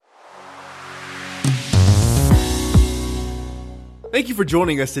Thank you for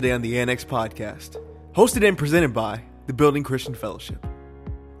joining us today on the Annex Podcast, hosted and presented by the Building Christian Fellowship.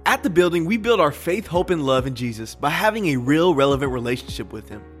 At the Building, we build our faith, hope, and love in Jesus by having a real, relevant relationship with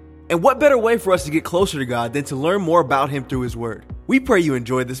Him. And what better way for us to get closer to God than to learn more about Him through His Word? We pray you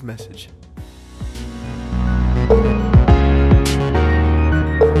enjoy this message.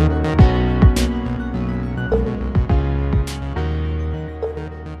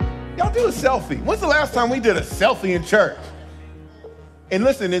 Y'all do a selfie. When's the last time we did a selfie in church? And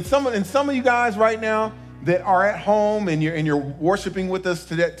listen, and some of you guys right now that are at home and you're worshiping with us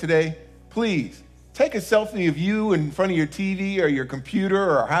today, please take a selfie of you in front of your TV or your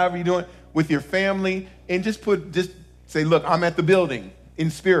computer or however you're doing with your family, and just say, look, I'm at the building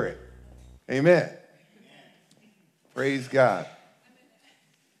in spirit. Amen. Praise God.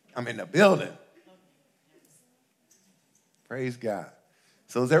 I'm in the building. Praise God.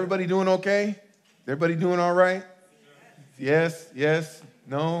 So is everybody doing okay? Is everybody doing all right? Yes,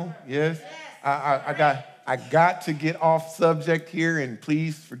 no, yes. I got to get off subject here, and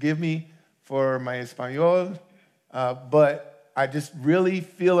please forgive me for my Espanol. But I just really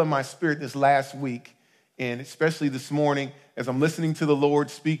feel in my spirit this last week, and especially this morning, as I'm listening to the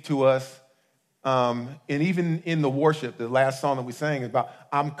Lord speak to us, and even in the worship, the last song that we sang about,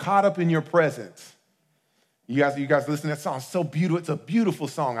 I'm caught up in your presence. You guys listen to that song. It's so beautiful. It's a beautiful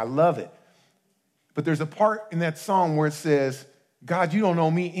song. I love it. But there's a part in that song where it says, God, you don't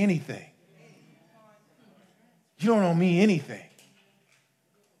owe me anything. You don't owe me anything.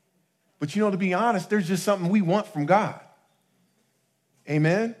 But to be honest, there's just something we want from God.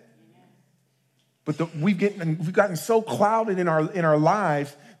 Amen? But we've gotten so clouded in our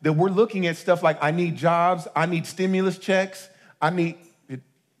lives that we're looking at stuff like, I need jobs, I need stimulus checks, I need to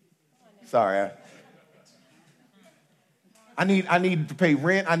pay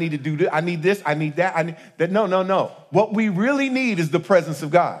rent. I need to do this. I need this. I need that. I need that. No. What we really need is the presence of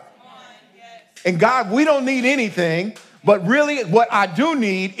God. And God, we don't need anything, but really what I do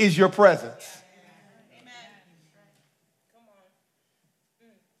need is your presence.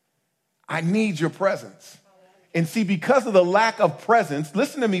 I need your presence. And see, because of the lack of presence,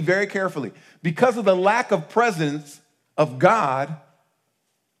 listen to me very carefully. Because of the lack of presence of God,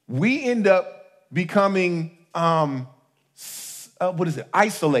 we end up becoming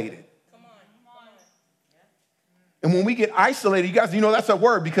isolated. Come on. And when we get isolated, you guys, that's a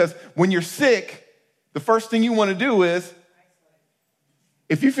word, because when you're sick, the first thing you want to do is,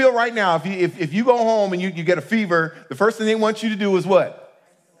 if you feel right now, if you go home and you get a fever, the first thing they want you to do is what?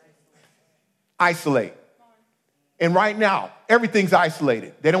 Isolate. And right now, everything's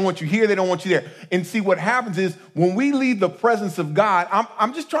isolated. They don't want you here. They don't want you there. And see, what happens is when we leave the presence of God,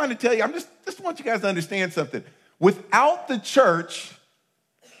 I'm just trying to tell you, just want you guys to understand something. Without the church,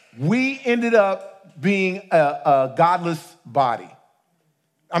 we ended up being a godless body.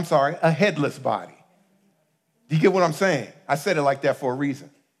 I'm sorry, a headless body. Do you get what I'm saying? I said it like that for a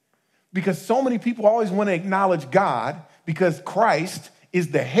reason. Because so many people always want to acknowledge God because Christ is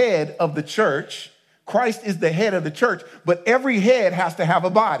the head of the church. Christ is the head of the church, but every head has to have a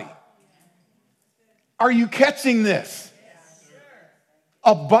body. Are you catching this?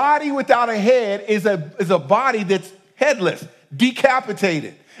 A body without a head is a body that's headless,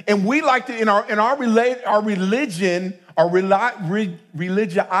 decapitated. And we like to, in our religion, our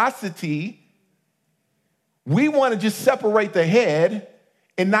religiosity, we want to just separate the head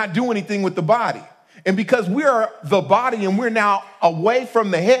and not do anything with the body. And because we are the body and we're now away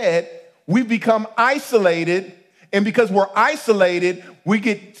from the head, we become isolated. And because we're isolated, we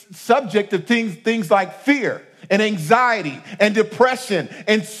get subject to things like fear and anxiety and depression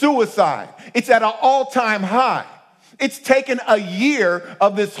and suicide. It's at an all-time high. It's taken a year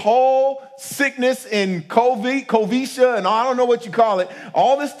of this whole sickness and COVID, and I don't know what you call it.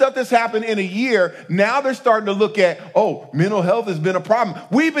 All this stuff that's happened in a year. Now they're starting to look at, mental health has been a problem.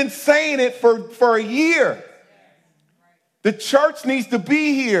 We've been saying it for a year. The church needs to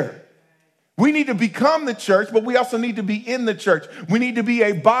be here. We need to become the church, but we also need to be in the church. We need to be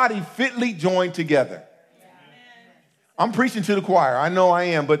a body fitly joined together. I'm preaching to the choir. I know I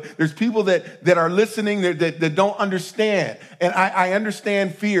am, but there's people that are listening that don't understand. And I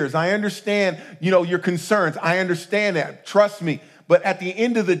understand fears. I understand, your concerns. I understand that. Trust me. But at the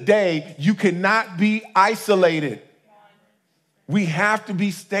end of the day, you cannot be isolated. We have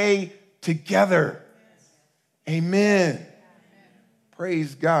to stay together. Amen.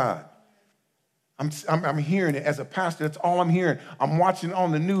 Praise God. I'm hearing it as a pastor. That's all I'm hearing. I'm watching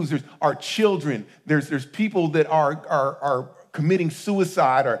on the news. There's our children. There's people that are committing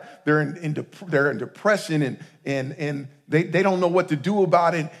suicide, or they're in depression, and They don't know what to do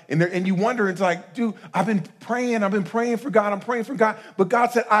about it. And you wonder, it's like, dude, I've been praying for God, I'm praying for God. But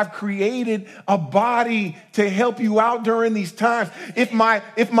God said, I've created a body to help you out during these times. If my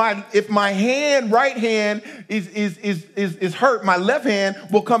right hand is hurt, my left hand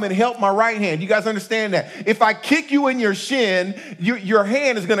will come and help my right hand. You guys understand that? If I kick you in your shin, your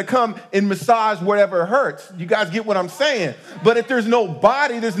hand is gonna come and massage whatever hurts. You guys get what I'm saying? But if there's no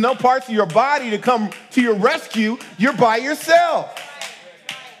body, there's no parts of your body to come to your rescue, you're by yourself.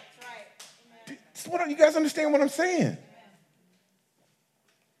 You guys understand what I'm saying?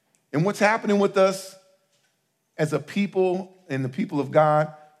 And what's happening with us as a people and the people of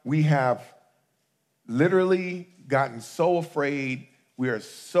God, we have literally gotten so afraid. We are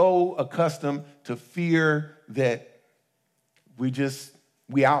so accustomed to fear that we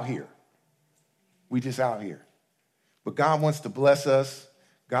out here. We just out here. But God wants to bless us.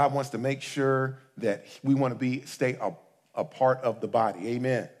 God wants to make sure that we want to stay a part of the body.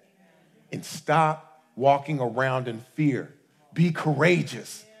 Amen. And stop walking around in fear. Be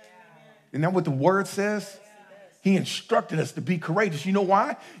courageous. Isn't that what the word says? He instructed us to be courageous. You know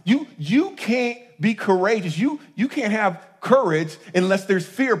why? You can't be courageous. You can't have courage unless there's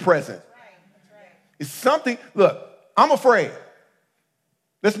fear present. It's something, look, I'm afraid.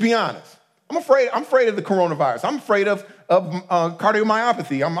 Let's be honest. I'm afraid of the coronavirus. I'm afraid of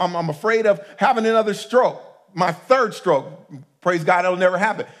cardiomyopathy. I'm afraid of having another stroke. My third stroke. Praise God, it'll never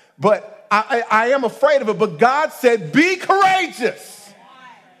happen. But I am afraid of it. But God said, be courageous.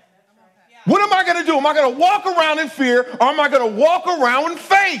 What am I going to do? Am I going to walk around in fear, or am I going to walk around in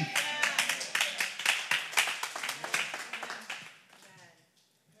faith?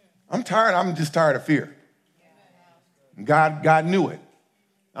 I'm tired. I'm just tired of fear. God knew it.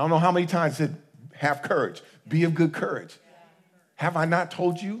 I don't know how many times he said, have courage. Be of good courage. Have I not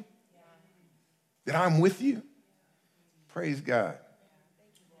told you that I'm with you? Praise God.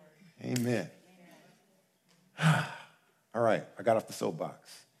 Amen. All right, I got off the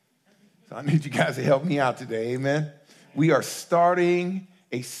soapbox. So I need you guys to help me out today, amen? We are starting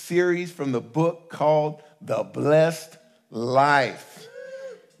a series from the book called The Blessed Life.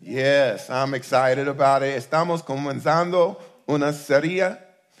 Yes, I'm excited about it. Estamos comenzando una serie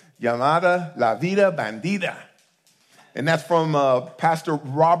llamada La Vida Bandida. And that's from Pastor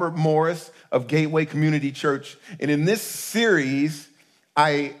Robert Morris of Gateway Community Church. And in this series,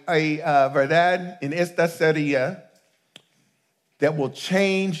 verdad, en esta serie that will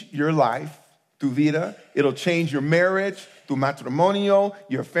change your life, tu vida. It'll change your marriage, tu matrimonio,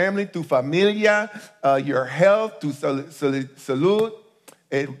 your family, tu familia, your health, tu salud.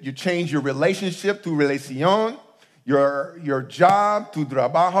 You change your relationship, tu relación. Your job, tu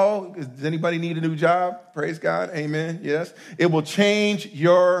trabajo. Does anybody need a new job? Praise God. Amen. Yes. It will change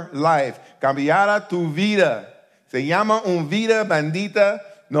your life. Cambiará tu vida. Se llama una vida bendita,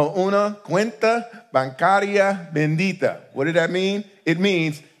 no una cuenta bancaria bendita. What did that mean? It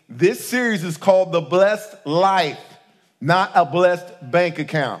means this series is called The Blessed Life, not a blessed bank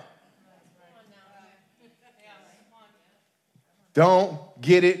account. Don't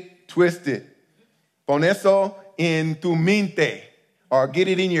get it twisted. Pon eso en tu mente, or get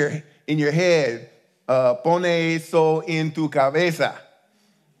it in your head. Pone eso en tu cabeza.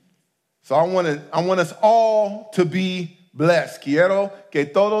 So I want us all to be blessed. Quiero que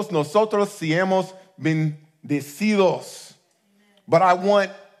todos nosotros seamos bendecidos. But I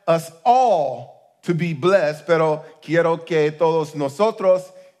want us all to be blessed, pero quiero que todos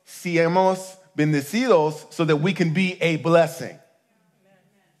nosotros seamos bendecidos so that we can be a blessing.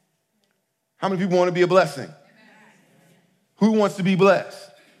 How many people want to be a blessing? Who wants to be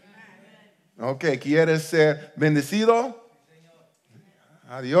blessed? Okay, ¿quieres ser bendecido?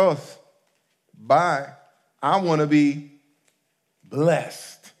 Adiós. Bye. I want to be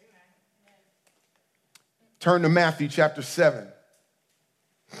blessed. Turn to Matthew chapter 7.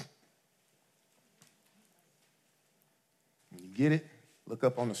 You get it? Look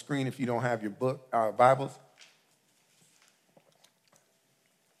up on the screen if you don't have your Bibles.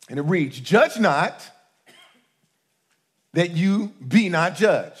 And it reads, judge not that you be not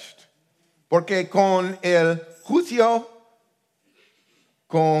judged. Porque con el juicio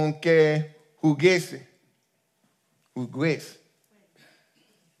con que juzgues.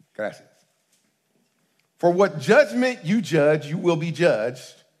 Gracias. For what judgment you judge, you will be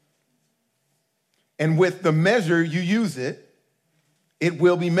judged. And with the measure you use it, it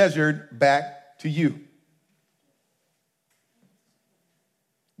will be measured back to you.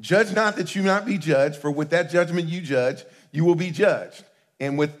 Judge not that you not be judged, for with that judgment you judge, you will be judged.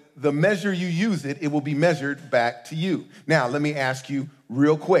 And with the measure you use it, it will be measured back to you. Now, let me ask you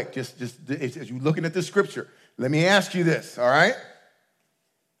real quick, just as you're looking at the scripture, Let me ask you this, all right?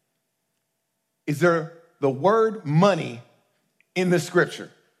 Is there the word money in the scripture?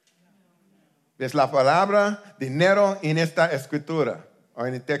 Es la palabra dinero en esta escritura, or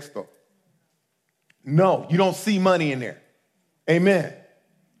en el texto. No, you don't see money in there. Amen.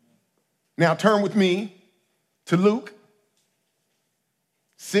 Now turn with me to Luke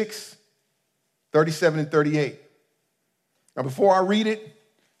 6, 37 and 38. Now before I read it,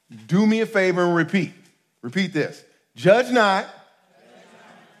 do me a favor and repeat. Repeat this. Judge not,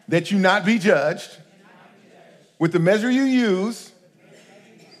 that you not be judged. With the measure you use,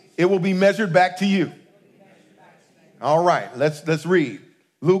 it will be measured back to you. All right, let's read.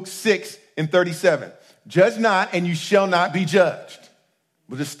 Luke 6 and 37. Judge not, and you shall not be judged.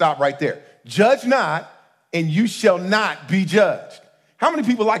 We'll just stop right there. Judge not, and you shall not be judged. How many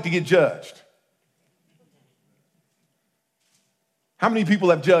people like to get judged? How many people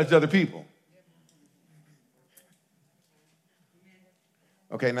have judged other people?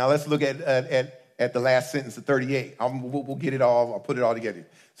 Okay, now let's look at the last sentence of 38. We'll get it all. I'll put it all together.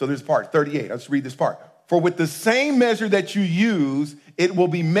 So there's part 38. Let's read this part. For with the same measure that you use, it will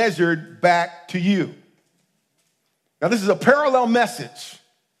be measured back to you. Now this is a parallel message,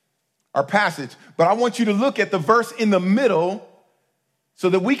 our passage, but I want you to look at the verse in the middle so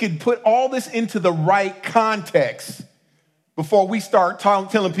that we can put all this into the right context before we start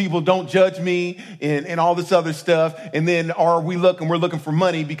telling people don't judge me and all this other stuff. And then we're looking for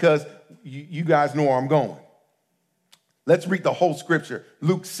money because you guys know where I'm going. Let's read the whole scripture.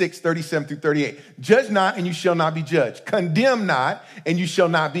 Luke 6, 37 through 38. Judge not, and you shall not be judged. Condemn not, and you shall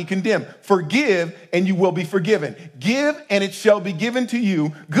not be condemned. Forgive, and you will be forgiven. Give, and it shall be given to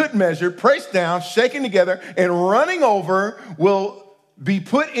you. Good measure, pressed down, shaken together, and running over will be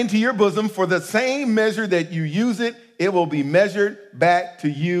put into your bosom. For the same measure that you use it, it will be measured back to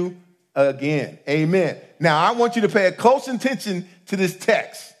you again. Amen. Now, I want you to pay close attention to this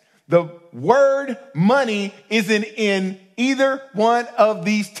text. The word money isn't in either one of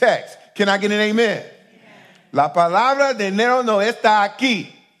these texts. Can I get an amen? Amen. La palabra dinero no está aquí.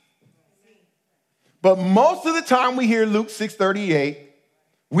 But most of the time we hear Luke 6:38,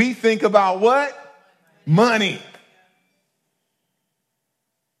 we think about what? Money.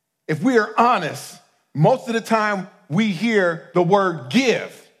 If we are honest, most of the time we hear the word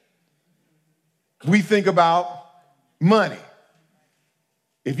give, we think about money.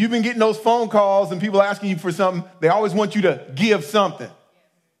 If you've been getting those phone calls and people asking you for something, they always want you to give something.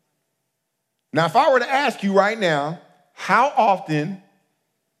 Now, if I were to ask you right now, how often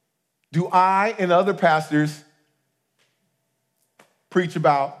do I and other pastors preach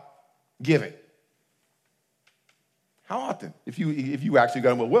about giving? How often? If you actually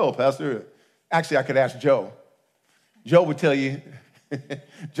got, well, Pastor, actually I could ask Joe. Joe would tell you,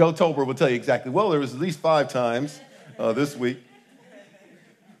 Joe Tolbert will tell you exactly, well, there was at least 5 times this week.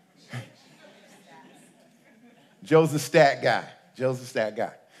 Joe's the stat guy.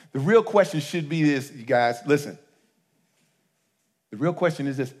 The real question should be this, you guys, listen. The real question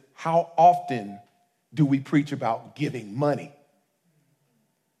is this: how often do we preach about giving money?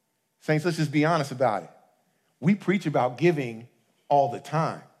 Saints, let's just be honest about it. We preach about giving all the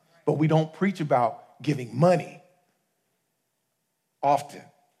time, but we don't preach about giving money often.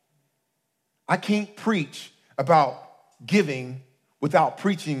 I can't preach about giving without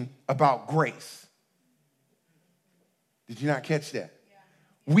preaching about grace. Did you not catch that?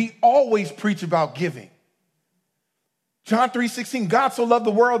 Yeah. We always preach about giving. John 3:16, God so loved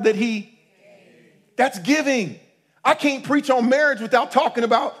the world that he gave. That's giving. I can't preach on marriage without talking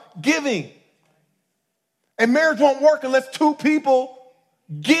about giving. And marriage won't work unless 2 people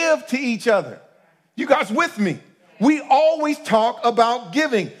give to each other. You guys with me? We always talk about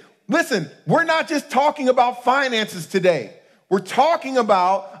giving. Listen, we're not just talking about finances today. We're talking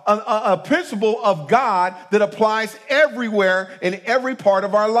about a principle of God that applies everywhere in every part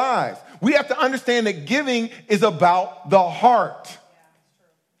of our lives. We have to understand that giving is about the heart.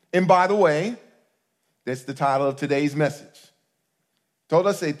 Yeah, and by the way, that's the title of today's message.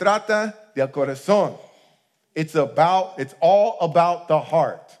 Todo se trata del corazón. It's all about the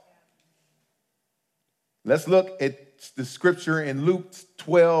heart. Let's look at the scripture in Luke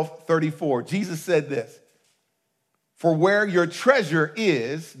 12:34. Jesus said this: for where your treasure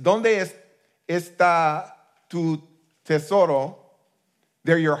is, donde está tu tesoro,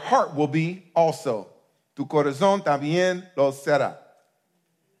 there your heart will be also. Tu corazón también lo será.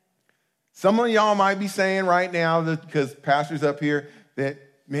 Some of y'all might be saying right now, that because pastor's up here, that,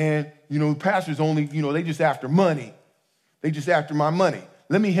 man, pastors only, they just after money. They just after my money.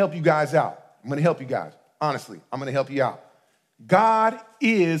 Let me help you guys out. I'm going to help you guys. Honestly, I'm going to help you out. God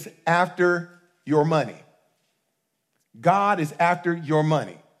is after your money. God is after your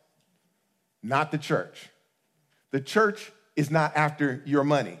money, not the church. The church is not after your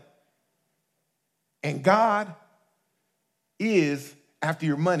money. And God is after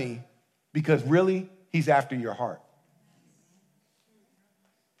your money because really, he's after your heart.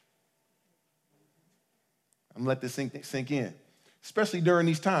 I'm going to let this sink in, especially during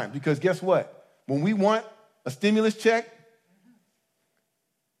these times, because guess what? When we want a stimulus check,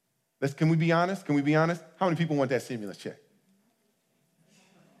 can we be honest? Can we be honest? How many people want that stimulus check?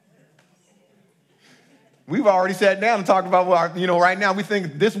 We've already sat down and talked about, right now we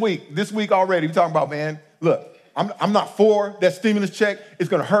think this week already, we're talking about, man, look, I'm not for that stimulus check. It's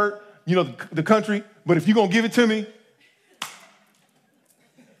going to hurt, the country. But if you're going to give it to me,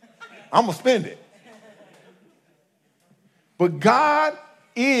 I'm going to spend it. But God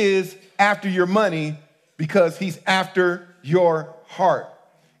is after your money because he's after your heart.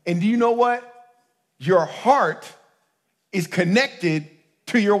 And do you know what? Your heart is connected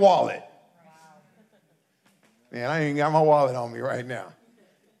to your wallet. Man, I ain't got my wallet on me right now.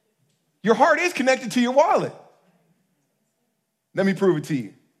 Your heart is connected to your wallet. Let me prove it to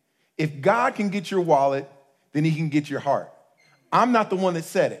you. If God can get your wallet, then he can get your heart. I'm not the one that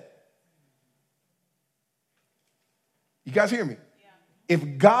said it. You guys hear me? Yeah.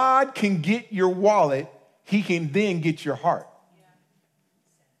 If God can get your wallet, he can then get your heart. Yeah.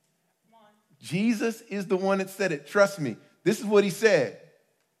 Jesus is the one that said it. Trust me. This is what he said.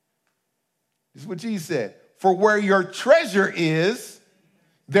 This is what Jesus said. For where your treasure is,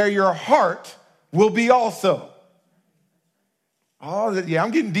 there your heart will be also. Oh, yeah,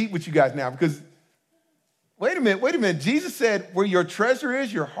 I'm getting deep with you guys now because, wait a minute. Jesus said, where your treasure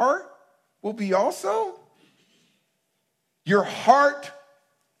is, your heart will be also. Your heart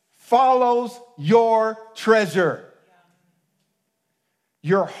follows your treasure.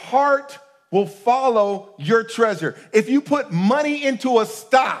 Your heart will follow your treasure. If you put money into a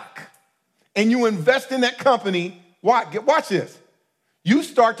stock and you invest in that company, watch this. You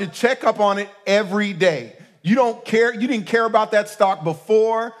start to check up on it every day. You didn't care about that stock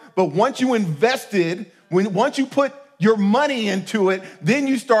before, but once you invested, once you put your money into it, then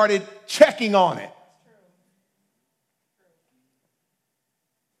you started checking on it.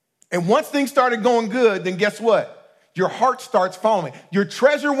 And once things started going good, then guess what? Your heart starts following. Your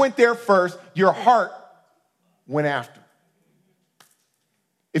treasure went there first, your heart went after.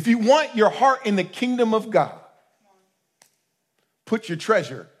 If you want your heart in the kingdom of God, put your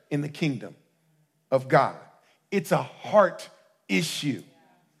treasure in the kingdom of God. It's a heart issue.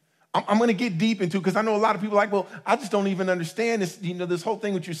 I'm going to get deep into it because I know a lot of people are like, well, I just don't even understand this, this whole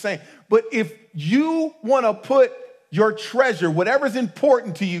thing what you're saying. But if you want to put your treasure, whatever's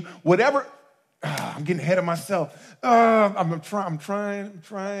important to you, whatever, I'm getting ahead of myself. I'm trying.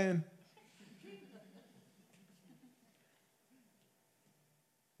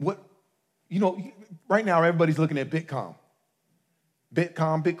 Right now everybody's looking at Bitcoin,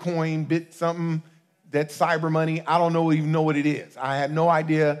 something, that cyber money. I don't even know what it is. I have no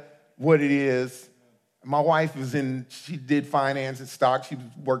idea what it is. My wife she did finance and stock. She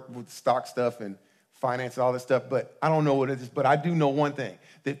worked with stock stuff and finance and all this stuff, but I don't know what it is. But I do know one thing,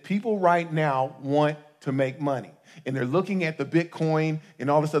 that people right now want to make money. And they're looking at the Bitcoin and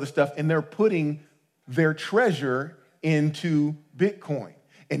all this other stuff, and they're putting their treasure into Bitcoin.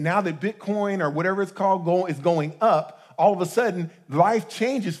 And now that Bitcoin or whatever it's called is going up, all of a sudden life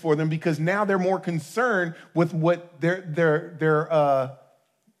changes for them because now they're more concerned with what their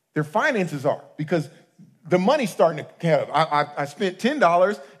finances are, because the money's starting to have. I spent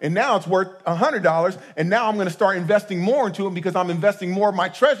 $10 and now it's worth $100, and now I'm going to start investing more into it because I'm investing more of my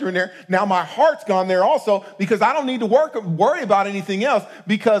treasure in there. Now my heart's gone there also because I don't need to worry about anything else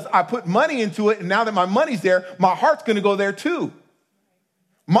because I put money into it, and now that my money's there, my heart's going to go there too.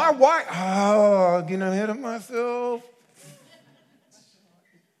 My wife, getting ahead of myself.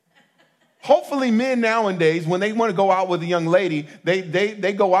 Hopefully men nowadays, when they want to go out with a young lady,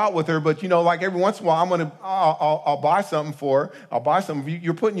 they go out with her, but like every once in a while, I'll buy something for her. I'll buy something.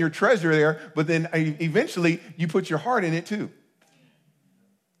 You're putting your treasure there, but then eventually you put your heart in it too.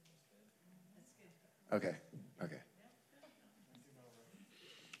 Okay.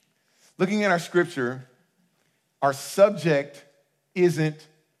 Looking at our scripture, our subject isn't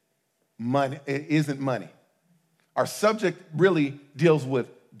money. It isn't money. Our subject really deals with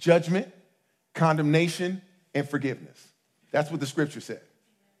judgment, condemnation, and forgiveness. That's what the scripture said.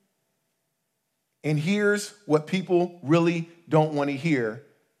 And here's what people really don't want to hear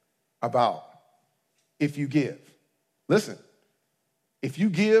about if you give. Listen, if you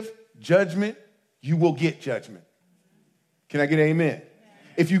give judgment, you will get judgment. Can I get an amen?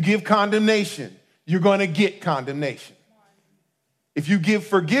 If you give condemnation, you're going to get condemnation. If you give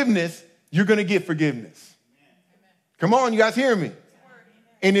forgiveness, you're going to get forgiveness. Come on, you guys hear me?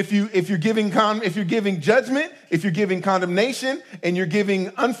 And if you're giving judgment, if you're giving condemnation, and you're giving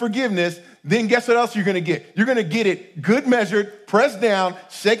unforgiveness, then guess what else you're going to get? You're going to get it good measured, pressed down,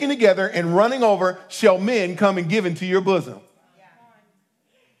 shaken together, and running over shall men come and give into your bosom.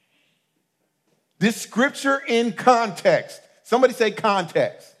 This scripture in context. Somebody say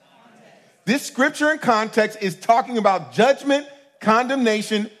context. This scripture in context is talking about judgment,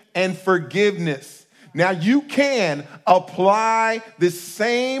 condemnation, and forgiveness. Now, you can apply this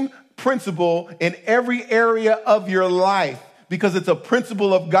same principle in every area of your life because it's a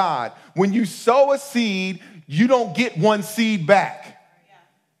principle of God. When you sow a seed, you don't get one seed back.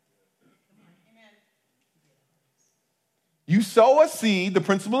 You sow a seed, the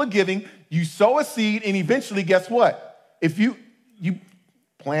principle of giving, you sow a seed, and eventually, guess what? If you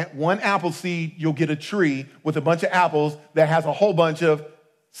plant one apple seed, you'll get a tree with a bunch of apples that has a whole bunch of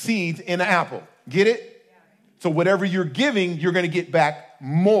seeds in the apple. Get it? So whatever you're giving, you're going to get back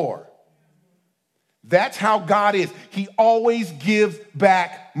more. That's how God is. He always gives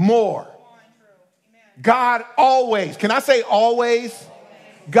back more. God always, can I say always?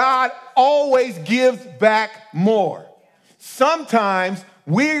 God always gives back more. Sometimes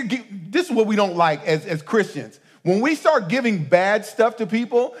this is what we don't like as Christians. When we start giving bad stuff to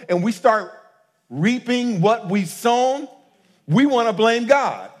people and we start reaping what we've sown, we want to blame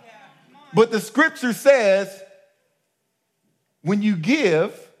God. But the scripture says, when you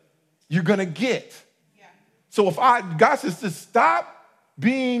give, you're going to get. So if God says to stop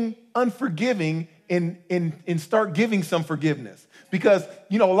being unforgiving and start giving some forgiveness. Because,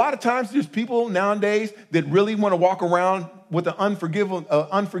 a lot of times there's people nowadays that really want to walk around with an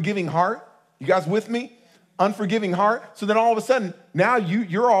unforgiving heart. You guys with me? Unforgiving heart. So then all of a sudden, now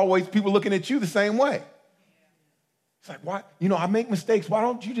you're always people looking at you the same way. It's like, why? I make mistakes. Why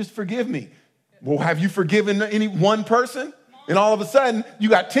don't you just forgive me? Well, have you forgiven any one person? And all of a sudden, you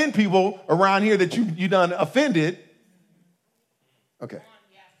got 10 people around here that you done offended. Okay.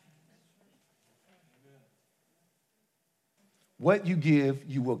 What you give,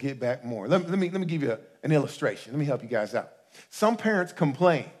 you will get back more. Let me give you an illustration. Let me help you guys out. Some parents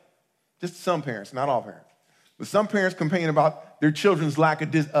complain, just some parents, not all parents, but some parents complain about their children's lack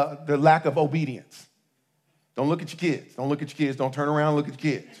of obedience. Don't look at your kids. Don't look at your kids. Don't turn around and look at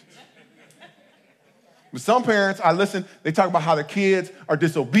your kids. But some parents, they talk about how their kids are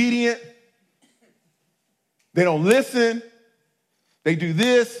disobedient. They don't listen. They do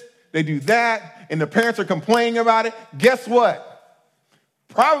this, they do that, and the parents are complaining about it. Guess what?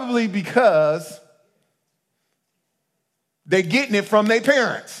 Probably because they're getting it from their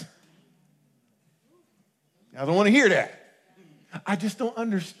parents. I don't want to hear that. I just don't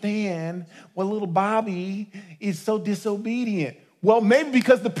understand why little Bobby is so disobedient. Well, maybe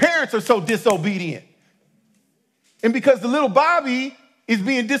because the parents are so disobedient. And because the little Bobby is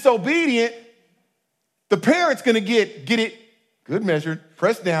being disobedient, the parent's going to get it good measured,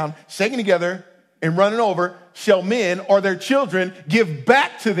 pressed down, shaken together, and running over, shall men or their children give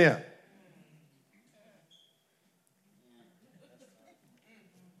back to them.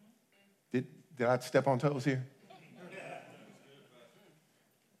 Did I step on toes here?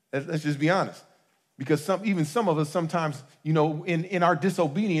 Let's just be honest. Because some of us sometimes, in our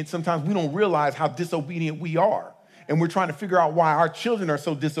disobedience, sometimes we don't realize how disobedient we are. And we're trying to figure out why our children are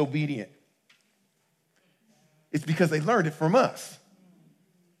so disobedient. It's because they learned it from us.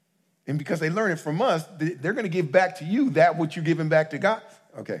 And because they learned it from us, they're going to give back to you that what you're giving back to God.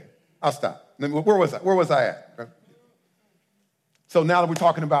 Okay, I'll stop. Where was I at? So now that we're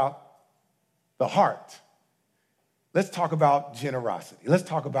talking about the heart, let's talk about generosity. Let's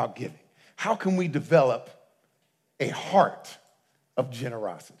talk about giving. How can we develop a heart of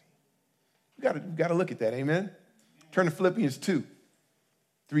generosity? We got to look at that, amen? Turn to Philippians 2,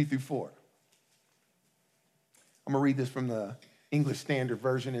 3 through 4. I'm going to read this from the English Standard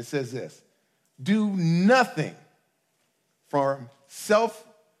Version. It says this: do nothing from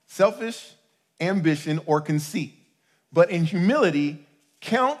selfish ambition or conceit, but in humility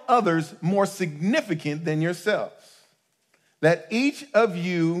count others more significant than yourselves. Let each of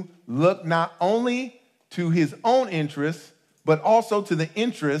you look not only to his own interests, but also to the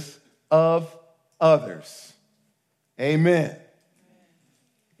interests of others. Amen.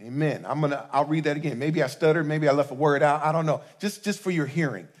 Amen. I'll read that again. Maybe I stuttered. Maybe I left a word out. I don't know. Just for your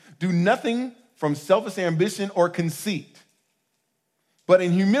hearing. Do nothing from selfish ambition or conceit, but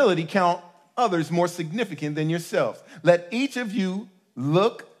in humility count others more significant than yourselves. Let each of you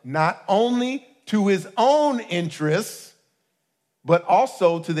look not only to his own interests, but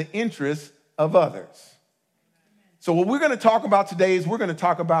also to the interests of others. So what we're going to talk about today is we're going to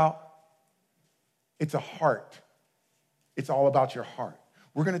talk about it's a heart. It's all about your heart.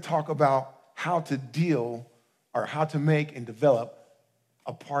 We're going to talk about how to deal or how to make and develop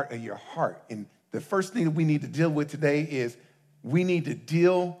a part of your heart. And the first thing that we need to deal with today is we need to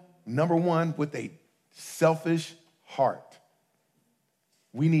deal, number one, with a selfish heart.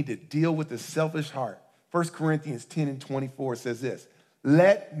 We need to deal with the selfish heart. 1 Corinthians 10:24 says this,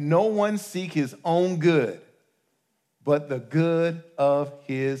 let no one seek his own good, but the good of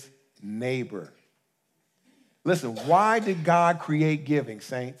his neighbor. Listen, why did God create giving,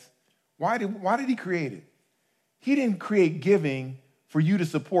 saints? Why did he create it? He didn't create giving for you to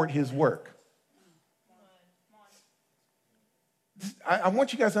support his work. I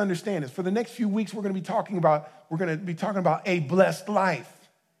want you guys to understand this. For the next few weeks, we're going to be talking about a blessed life.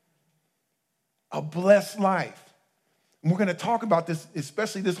 A blessed life. And we're going to talk about this,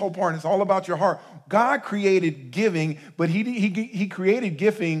 especially this whole part. It's all about your heart. God created giving, but he created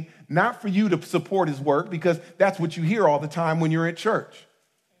giving not for you to support his work, because that's what you hear all the time when you're at church.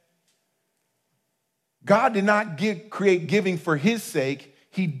 God did not create giving for his sake.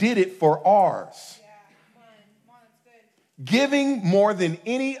 He did it for ours. Yeah, come on, it's good. Giving more than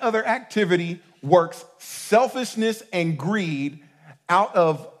any other activity works selfishness and greed out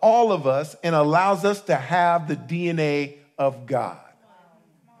of all of us and allows us to have the DNA of God. Come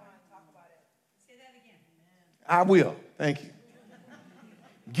on, talk about it. Say that again. I will. Thank you.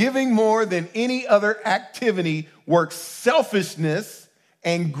 Giving more than any other activity works selfishness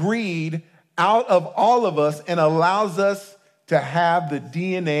and greed out of all of us and allows us to have the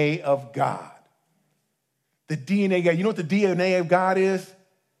DNA of God. The DNA of God. You know what the DNA of God is?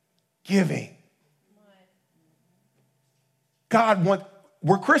 Giving.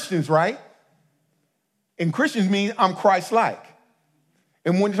 We're Christians, right? And Christians mean I'm Christ-like.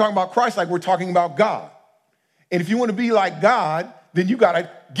 And when you're talking about Christ-like, we're talking about God. And if you want to be like God, then you got to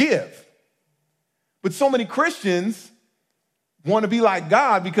give. But so many Christians want to be like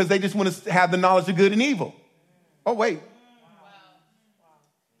God because they just want to have the knowledge of good and evil. Oh, wait.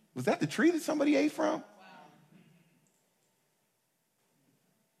 Was that the tree that somebody ate from?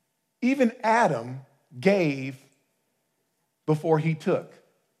 Even Adam gave before he took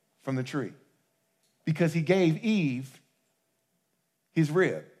from the tree, because he gave Eve his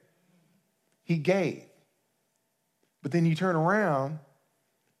rib. He gave. But then you turn around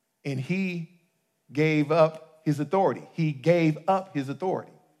and he gave up his authority. He gave up his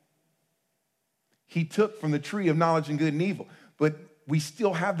authority. He took from the tree of knowledge and good and evil. But we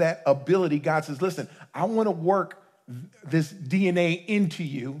still have that ability. God says, listen, I want to work this DNA into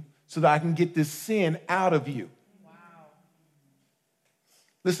you so that I can get this sin out of you. Wow.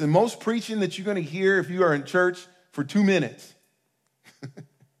 Listen, most preaching that you're going to hear if you are in church for 2 minutes,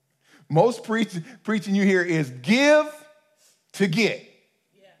 most preaching you hear is give to get.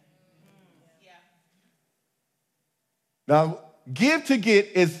 Now, give to get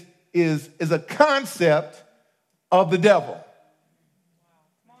is a concept of the devil.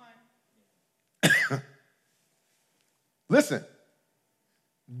 Wow. Listen,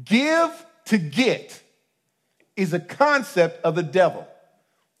 give to get is a concept of the devil.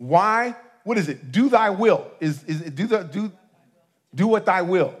 Why? What is it? Do thy will. Do what thy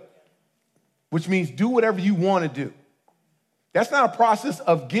will, which means do whatever you want to do. That's not a process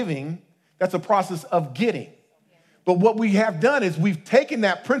of giving. That's a process of getting. But what we have done is we've taken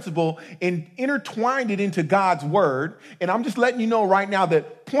that principle and intertwined it into God's word. And I'm just letting you know right now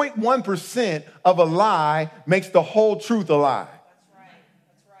that 0.1% of a lie makes the whole truth a lie. That's right.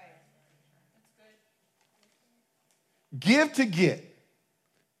 That's right. That's good. Give to get.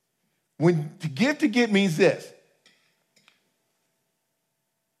 To give to get means this.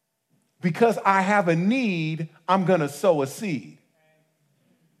 Because I have a need, I'm going to sow a seed.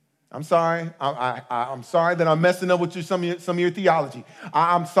 I'm sorry. I'm sorry that I'm messing up with some of your theology.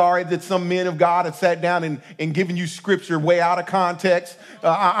 I'm sorry that some men of God have sat down and given you scripture way out of context.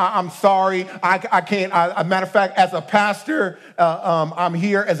 I'm sorry. I can't. Matter of fact, as a pastor, I'm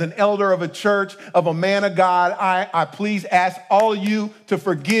here as an elder of a church, of a man of God. I please ask all of you to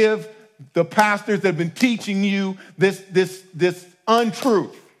forgive the pastors that have been teaching you this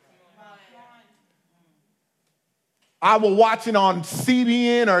untruth. I will watch it on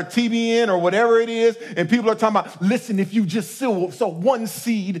CBN or TBN or whatever it is, and people are talking about, listen, if you just sow one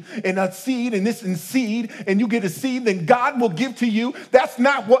seed and a seed and this and seed, and you get a seed, then God will give to you. That's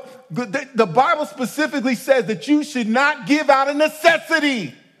not what the Bible specifically says, that you should not give out of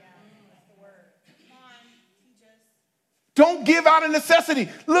necessity. Don't give out of necessity.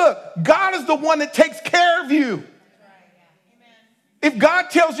 Look, God is the one that takes care of you. If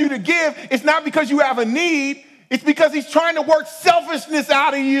God tells you to give, it's not because you have a need. It's because he's trying to work selfishness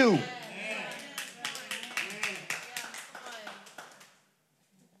out of you.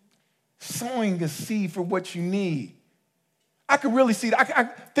 Sowing a seed for what you need. I could really see that. I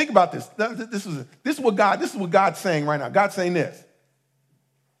think about this. This is what God's saying right now. God's saying this.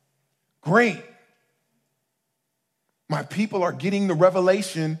 Great. My people are getting the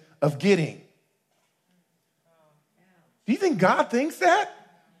revelation of getting. Do you think God thinks that?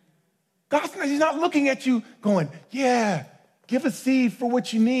 He's not looking at you going, yeah, give a seed for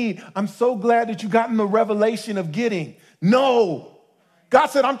what you need. I'm so glad that you gotten the revelation of getting. No. God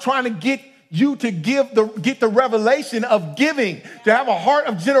said, I'm trying to get you to get the revelation of giving, to have a heart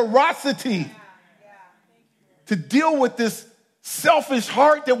of generosity, to deal with this selfish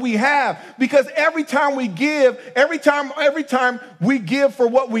heart that we have. Because every time we give, every time we give for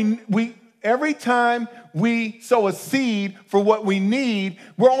what every time we sow a seed for what we need,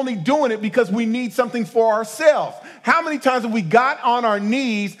 we're only doing it because we need something for ourselves. How many times have we got on our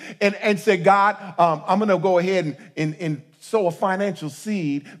knees and said, God, I'm going to go ahead and sow a financial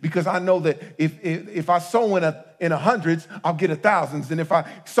seed because I know that if I sow in hundreds, I'll get thousands. And if I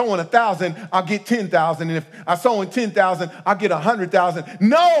sow in 1,000, I'll get 10,000. And if I sow in 10,000, I'll get 100,000.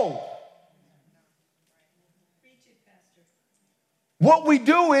 No. What we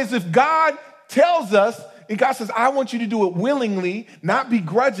do is if God tells us, and God says, I want you to do it willingly, not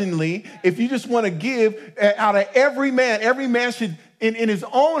begrudgingly. If you just want to give out of every man should, in his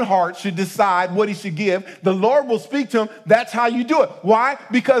own heart, should decide what he should give. The Lord will speak to him. That's how you do it. Why?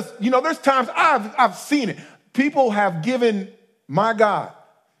 Because, there's times I've seen it. People have given, my God,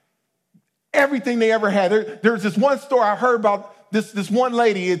 everything they ever had. There's this one story I heard about this one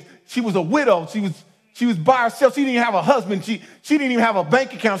lady. She was a widow. She was by herself. She didn't even have a husband. She didn't even have a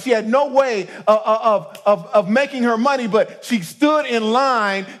bank account. She had no way of making her money, but she stood in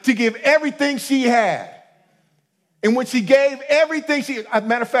line to give everything she had. And when she gave everything, as a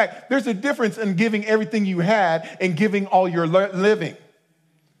matter of fact, there's a difference in giving everything you had and giving all your living.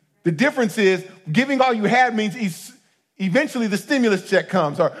 The difference is giving all you had means eventually the stimulus check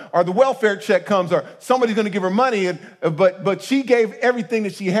comes or the welfare check comes or somebody's going to give her money. But she gave everything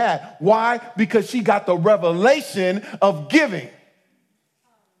that she had. Why? Because she got the revelation of giving.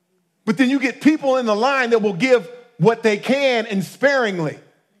 But then you get people in the line that will give what they can and sparingly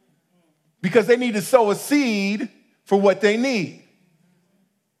because they need to sow a seed for what they need.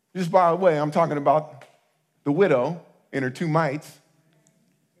 Just by the way, I'm talking about the widow and her 2 mites.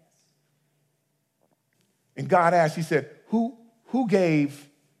 And God asked, he said, who gave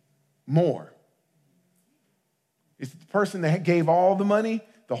more? Is it the person that gave all the money,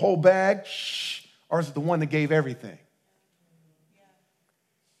 the whole bag, or is it the one that gave everything?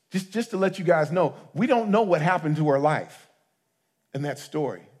 Just to let you guys know, we don't know what happened to her life in that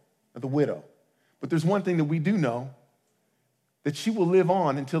story of the widow. But there's one thing that we do know, that she will live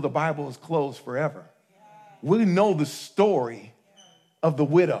on until the Bible is closed forever. We know the story of the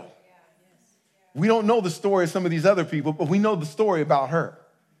widow. We don't know the story of some of these other people, but we know the story about her.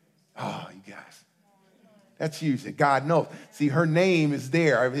 Oh, you guys. That's huge that God knows. See, her name is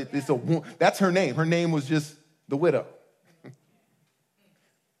there. That's her name. Her name was just the widow.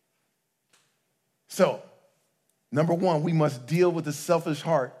 So, number one, we must deal with the selfish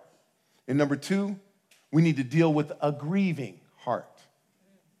heart. And number two, we need to deal with a grieving heart.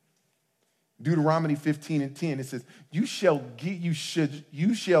 Deuteronomy 15:10, it says, you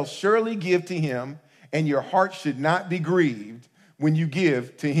shall surely give to him, and your heart should not be grieved when you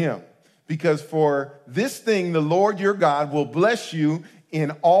give to him. Because for this thing, the Lord your God will bless you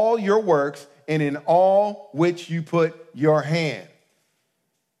in all your works and in all which you put your hand.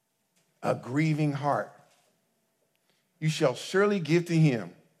 A grieving heart. You shall surely give to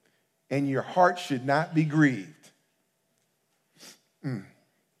him, and your heart should not be grieved. You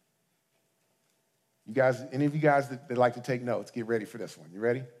guys, any of you guys that like to take notes, get ready for this one. You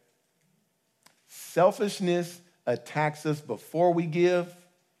ready? Selfishness attacks us before we give,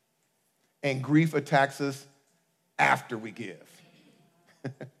 and grief attacks us after we give.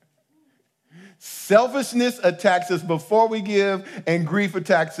 Selfishness attacks us before we give, and grief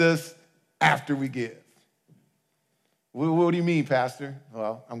attacks us after we give. What do you mean, Pastor?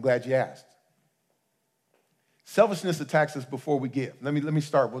 Well, I'm glad you asked. Selfishness attacks us before we give. Let me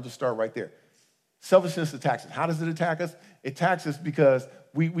start. We'll just start right there. Selfishness attacks us. How does it attack us? It attacks us because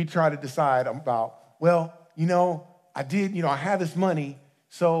we try to decide about, well, I have this money,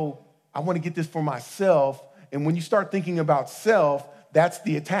 so I want to get this for myself. And when you start thinking about self, that's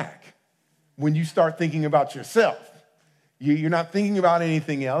the attack. When you start thinking about yourself, you're not thinking about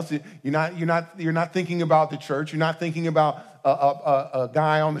anything else. You're not thinking about the church. You're not thinking about a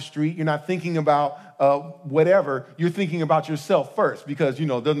guy on the street. You're not thinking about whatever, you're thinking about yourself first because,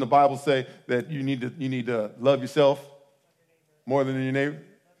 doesn't the Bible say that you need to love yourself more than your neighbor?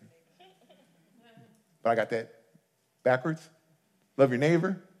 But I got that backwards. Love your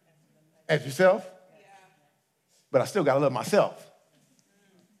neighbor as yourself. But I still got to love myself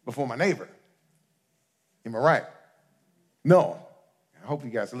before my neighbor. Am I right? No. I hope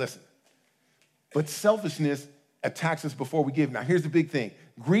you guys are listening. But selfishness attacks us before we give. Now, here's the big thing.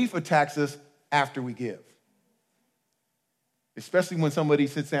 Grief attacks us after we give. Especially when somebody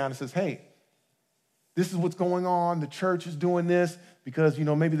sits down and says, hey, this is what's going on. The church is doing this because,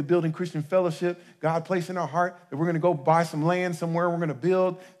 maybe the Building Christian Fellowship, God placed in our heart that we're going to go buy some land somewhere. We're going to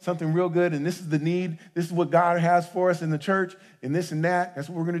build something real good. And this is the need. This is what God has for us in the church and this and that. That's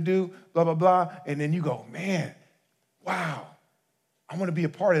what we're going to do, blah, blah, blah. And then you go, man, wow. I want to be a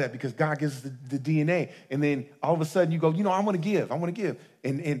part of that because God gives us the DNA. And then all of a sudden you go, I want to give. I want to give.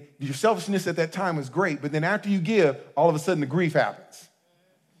 And your selfishness at that time was great. But then after you give, all of a sudden the grief happens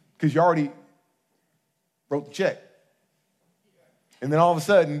because you already wrote the check. And then all of a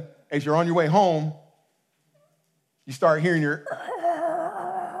sudden, as you're on your way home, you start hearing and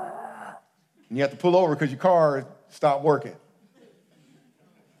you have to pull over because your car stopped working.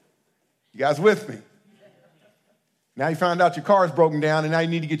 You guys with me? Now you found out your car's broken down and now you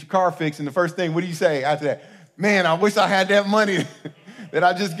need to get your car fixed. And the first thing, what do you say after that? Man, I wish I had that money that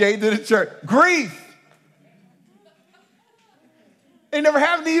I just gave to the church. Grief. It never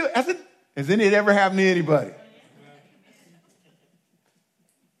happened to you. Hasn't it ever happened to anybody?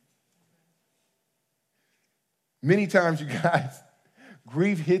 Many times, you guys,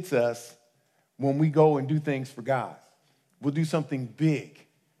 grief hits us when we go and do things for God. We'll do something big.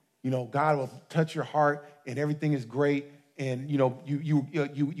 God will touch your heart and everything is great. And,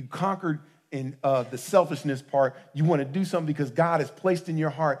 you conquered in the selfishness part. You want to do something because God has placed in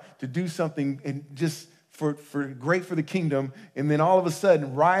your heart to do something and just for great for the kingdom. And then all of a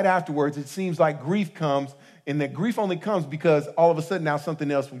sudden, right afterwards, it seems like grief comes. And that grief only comes because all of a sudden now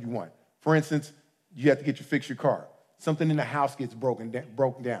something else you want. For instance, you have to fix your car. Something in the house gets broken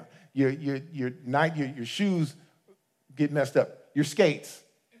down. Your shoes get messed up. Your skates.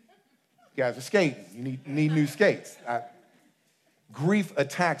 You guys are skating. You need new skates. Grief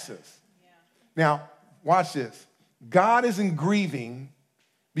attacks us. Yeah. Now, watch this. God isn't grieving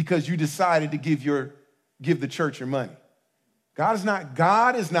because you decided to give the church your money. God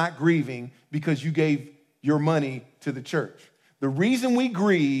is not grieving because you gave your money to the church. The reason we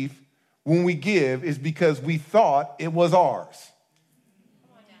grieve when we give is because we thought it was ours.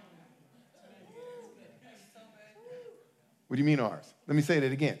 What do you mean ours? Let me say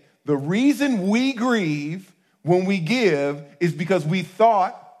that again. The reason we grieve when we give is because we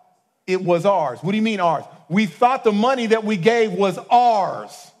thought it was ours. What do you mean ours? We thought the money that we gave was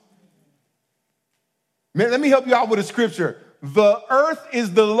ours. Man, let me help you out with a scripture. The earth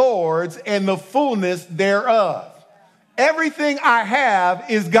is the Lord's and the fullness thereof. Everything I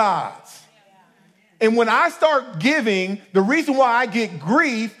have is God's. And when I start giving, the reason why I get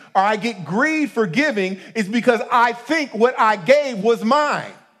grief or I get grieved for giving is because I think what I gave was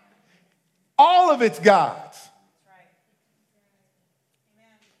mine. All of it's God's.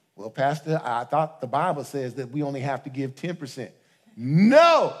 Well, Pastor, I thought the Bible says that we only have to give 10%.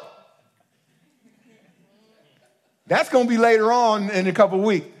 No. That's going to be later on in a couple of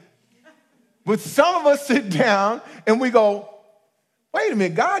weeks. But some of us sit down and we go, wait a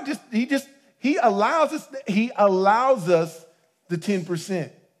minute, God He allows us the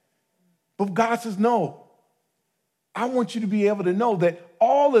 10%. But God says, no, I want you to be able to know that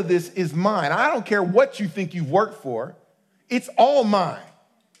all of this is mine. I don't care what you think you've worked for. It's all mine.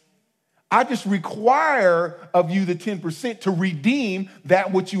 I just require of you the 10% to redeem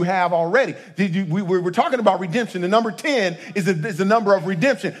that which you have already. We were talking about redemption. The number 10 is the number of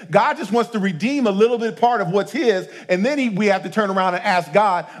redemption. God just wants to redeem a little bit part of what's his, and then we have to turn around and ask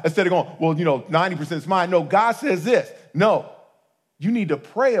God instead of going, well, 90% is mine. No, God says this. No, you need to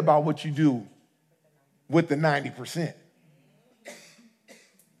pray about what you do with the 90%.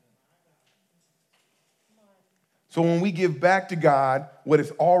 So when we give back to God what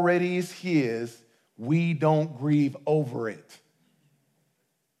is already is his, we don't grieve over it.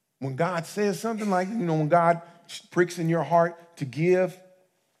 When God says something like, when God pricks in your heart to give,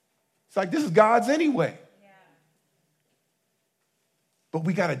 it's like, this is God's anyway. Yeah. But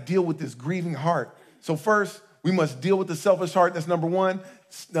we got to deal with this grieving heart. So first, we must deal with the selfish heart. That's number one.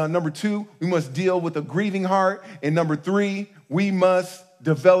 Number two, we must deal with a grieving heart. And number three, we must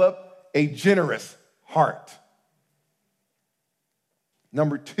develop a generous heart.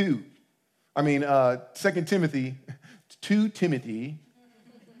 Number 2 Timothy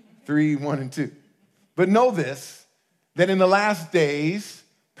 3, 1 and 2. But know this, that in the last days,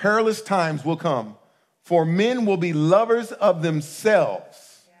 perilous times will come, for men will be lovers of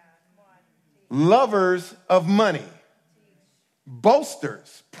themselves, lovers of money,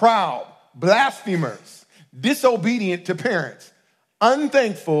 boasters, proud, blasphemers, disobedient to parents,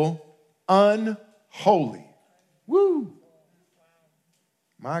 unthankful, unholy. Woo!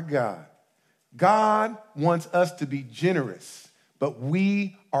 My God. God wants us to be generous, but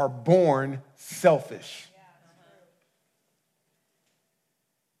we are born selfish.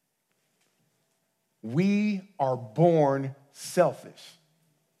 We are born selfish.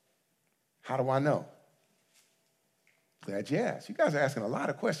 How do I know? Glad you asked. You guys are asking a lot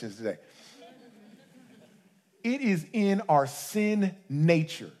of questions today. It is in our sin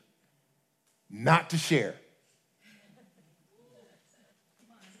nature not to share.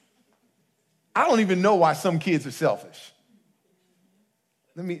 I don't even know why some kids are selfish.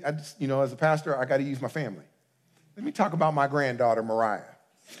 As a pastor, I got to use my family. Let me talk about my granddaughter, Mariah.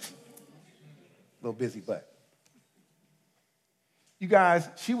 A little busy, but. You guys,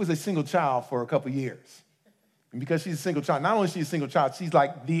 she was a single child for a couple years. And because she's a single child, not only is she a single child, she's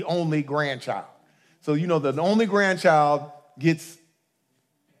like the only grandchild. So, the only grandchild gets,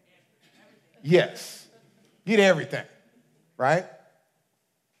 get everything, right?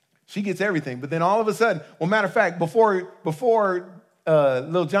 She gets everything. But then all of a sudden, matter of fact, before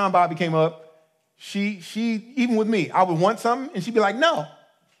little John Bobby came up, she even with me, I would want something, and she'd be like, no.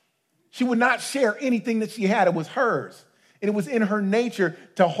 She would not share anything that she had. It was hers. And it was in her nature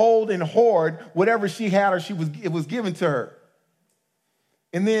to hold and hoard whatever she had or it was given to her.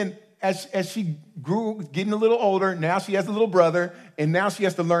 And then as she grew, getting a little older, now she has a little brother, and now she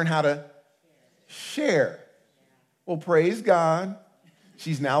has to learn how to share. Well, praise God.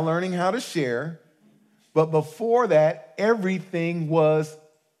 She's now learning how to share. But before that, everything was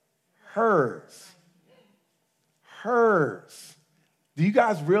hers. Hers. Do you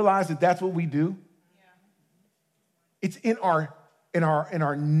guys realize that that's what we do? It's in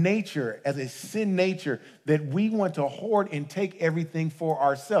our nature, as a sin nature, that we want to hoard and take everything for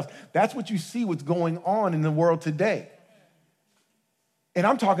ourselves. That's what you see what's going on in the world today. And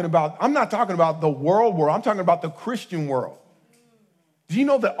I'm not talking about the world, I'm talking about the Christian world. Do you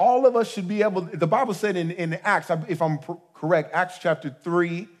know that all of us should be able, the Bible said in Acts, if I'm correct, Acts chapter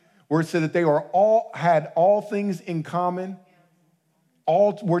 3, where it said that they had all things in common,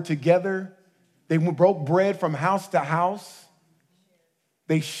 all were together. They broke bread from house to house.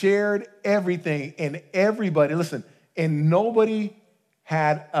 They shared everything, and everybody, listen, and nobody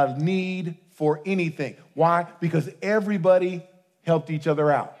had a need for anything. Why? Because everybody helped each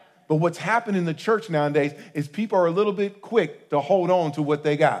other out. But what's happened in the church nowadays is people are a little bit quick to hold on to what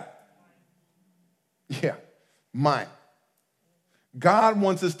they got. Yeah, mine. God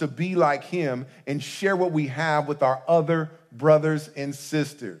wants us to be like him and share what we have with our other brothers and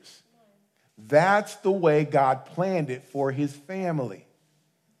sisters. That's the way God planned it for his family.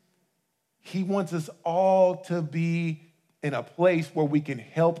 He wants us all to be in a place where we can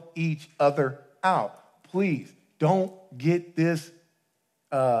help each other out. Please don't get this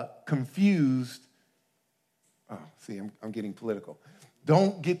confused. Oh, see, I'm getting political.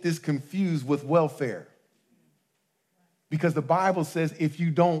 Don't get this confused with welfare. Because the Bible says if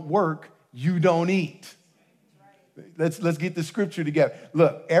you don't work, you don't eat. Let's get the scripture together.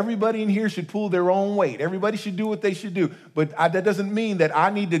 Look, everybody in here should pull their own weight. Everybody should do what they should do. But that doesn't mean that I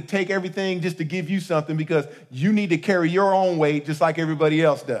need to take everything just to give you something, because you need to carry your own weight just like everybody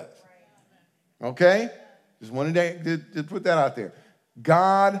else does. Okay? Just wanted to put that out there.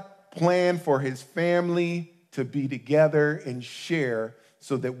 God planned for his family to be together and share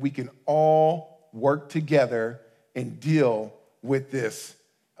so that we can all work together and deal with this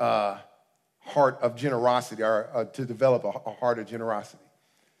heart of generosity, or to develop a heart of generosity.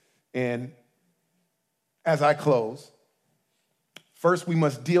 And as I close, first, we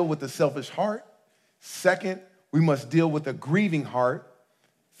must deal with the selfish heart. Second, we must deal with a grieving heart.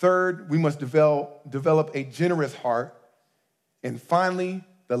 Third, we must develop a generous heart. And finally,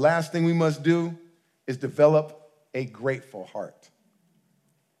 the last thing we must do is develop a grateful heart.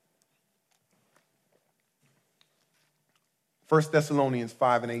 1 Thessalonians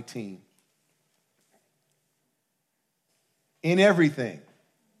 5:18. In everything,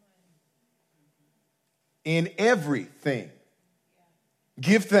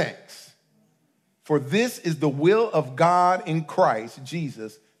 give thanks, for this is the will of God in Christ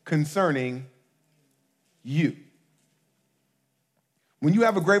Jesus concerning you. When you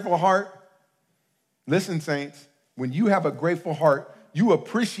have a grateful heart, listen, saints, when you have a grateful heart, you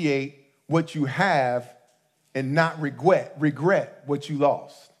appreciate what you have and not regret what you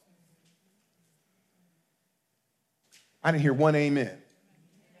lost. I didn't hear one amen.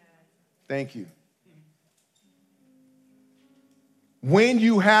 Thank you. When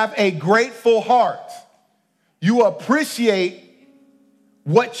you have a grateful heart, you appreciate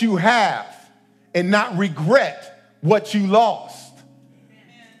what you have and not regret what you lost.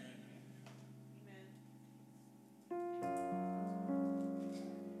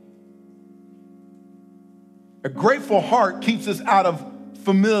 A grateful heart keeps us out of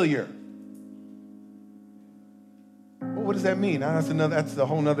familiar. Well, what does that mean? That's a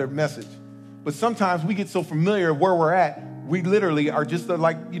whole nother message. But sometimes we get so familiar where we're at, we literally are just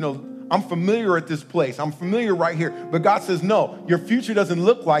like, I'm familiar at this place. I'm familiar right here. But God says, no, your future doesn't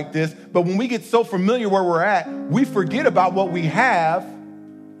look like this. But when we get so familiar where we're at, we forget about what we have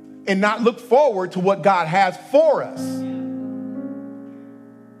and not look forward to what God has for us.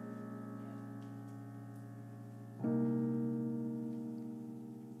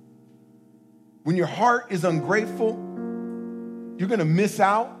 When your heart is ungrateful, you're going to miss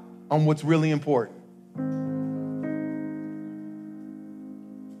out on what's really important.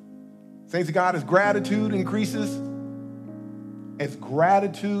 Saints of God, as gratitude increases,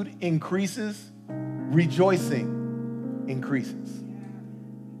 rejoicing increases.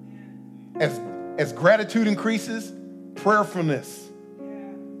 As gratitude increases, prayerfulness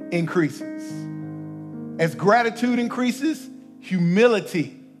increases. As gratitude increases,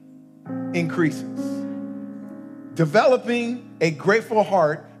 humility increases. Developing a grateful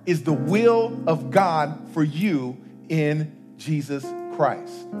heart is the will of God for you in Jesus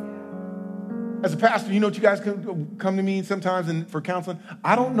Christ. As a pastor, you know what you guys come to me sometimes for counseling?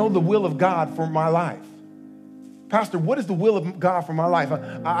 I don't know the will of God for my life. Pastor, what is the will of God for my life?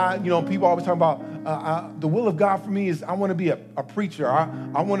 People always talk about the will of God for me is I want to be a preacher.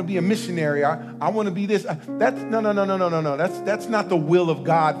 I want to be a missionary. I want to be this. No. That's not the will of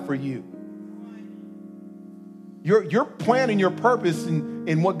God for you. Your plan and your purpose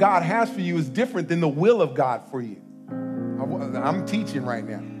and what God has for you is different than the will of God for you. I'm teaching right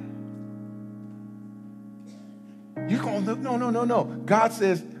now. You're going, no. God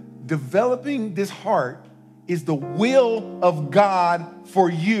says developing this heart is the will of God for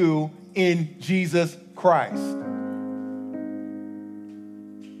you in Jesus Christ.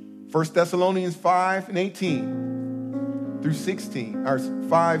 1 Thessalonians 5:18 through 16, or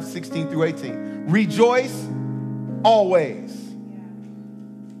 5:16 through 18. Rejoice always.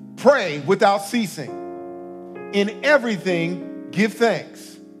 Pray without ceasing. In everything, give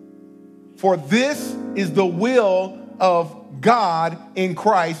thanks. For this is the will of God in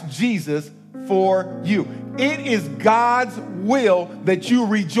Christ Jesus for you. It is God's will that you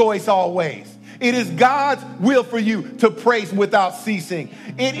rejoice always. It is God's will for you to praise without ceasing.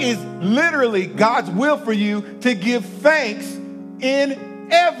 It is literally God's will for you to give thanks in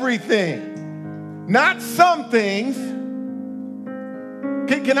everything. Not some things.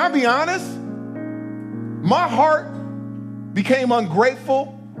 Can I be honest? My heart became ungrateful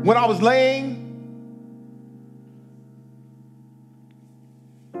when I was laying.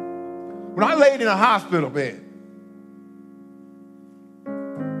 When I laid in a hospital bed.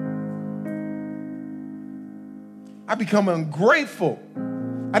 I become ungrateful.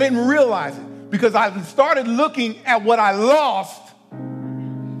 I didn't realize it because I started looking at what I lost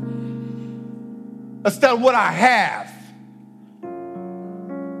instead of what I have.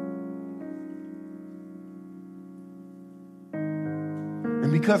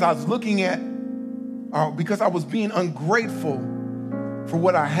 And because I was because I was being ungrateful for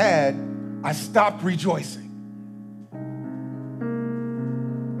what I had, I stopped rejoicing.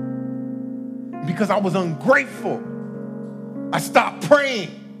 Because I was ungrateful, I stopped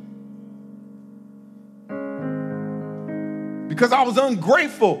praying. Because I was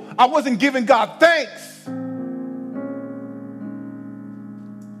ungrateful, I wasn't giving God thanks.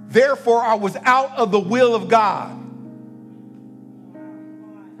 Therefore, I was out of the will of God.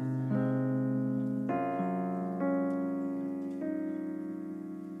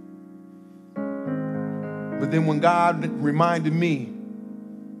 But then when God reminded me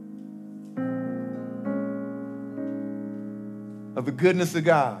of the goodness of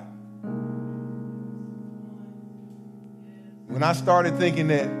God, when I started thinking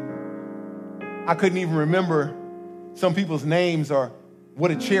that I couldn't even remember some people's names or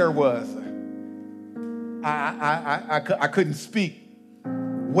what a chair was, I couldn't speak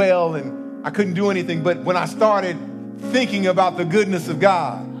well and I couldn't do anything. But when I started thinking about the goodness of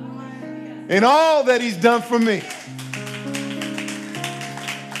God and all that he's done for me,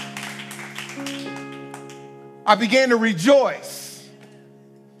 I began to rejoice.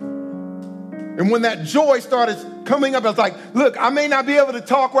 And when that joy started coming up. I was like, look, I may not be able to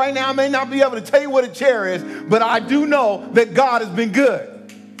talk right now. I may not be able to tell you what a chair is, but I do know that God has been good.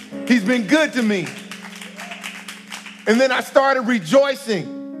 He's been good to me. And then I started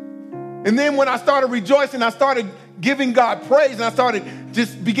rejoicing. And then when I started rejoicing, I started giving God praise, and I started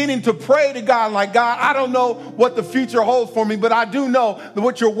just beginning to pray to God like, God, I don't know what the future holds for me, but I do know that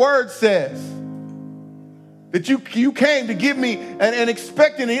what your word says, that you came to give me an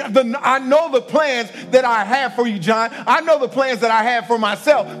expecting. I know the plans that I have for you, John. I know the plans that I have for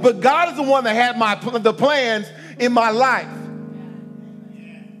myself, but God is the one that had the plans in my life.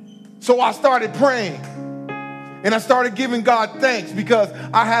 So I started praying. And I started giving God thanks because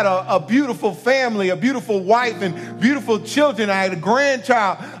I had a beautiful family, a beautiful wife, and beautiful children. I had a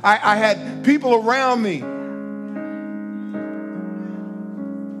grandchild. I had people around me.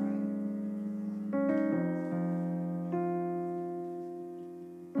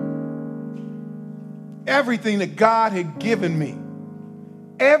 Everything that God had given me,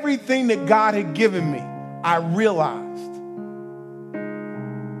 I realized.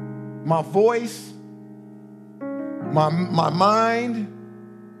 My voice, my mind,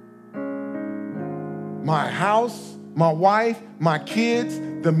 my house, my wife, my kids,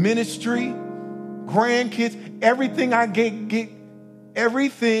 the ministry, grandkids, everything I get,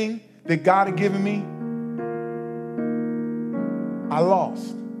 everything that God had given me, I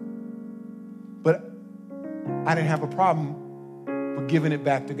lost. But I didn't have a problem with giving it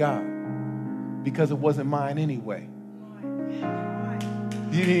back to God because it wasn't mine anyway.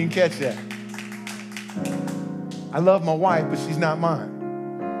 You didn't catch that. I love my wife, but she's not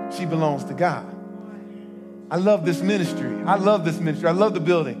mine. She belongs to God. I love this ministry. I love the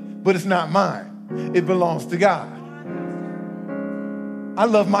building, but it's not mine. It belongs to God. I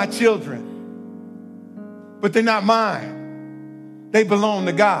love my children, but they're not mine. They belong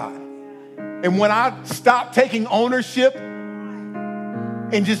to God. And when I stop taking ownership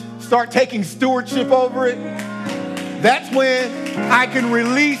and just start taking stewardship over it, that's when I can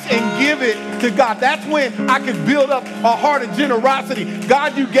release and give it to God. That's when I can build up a heart of generosity.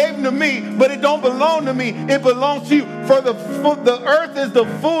 God, you gave them to me, but it don't belong to me. It belongs to you. For the earth is the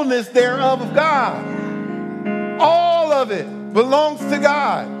fullness thereof of God. All of it belongs to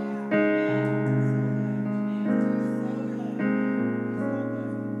God.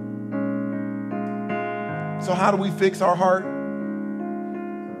 So how do we fix our heart?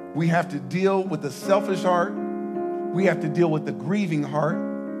 We have to deal with the selfish heart. We have to deal with the grieving heart.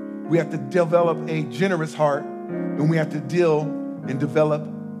 We have to develop a generous heart. And we have to deal and develop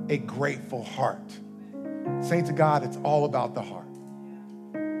a grateful heart. Saints of God, it's all about the heart.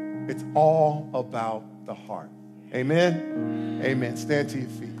 It's all about the heart. Amen? Amen. Stand to your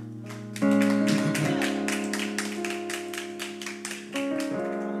feet.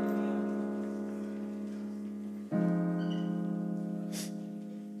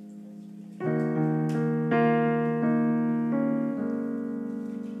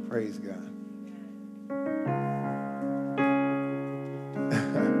 Praise God.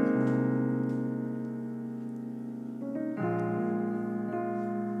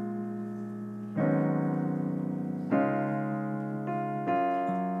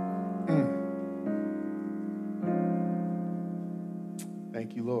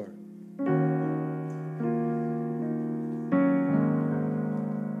 Thank you, Lord.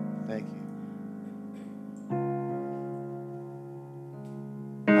 Thank you.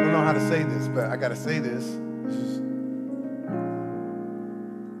 I don't know how to say this, but I got to say this.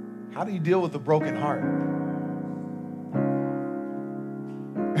 How do you deal with a broken heart?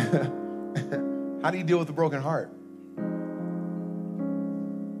 How do you deal with a broken heart?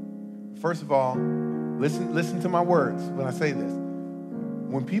 First of all, listen to my words when I say this.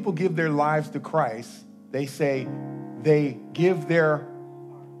 When people give their lives to Christ, they say they give their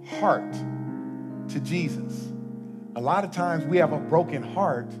heart to Jesus. A lot of times we have a broken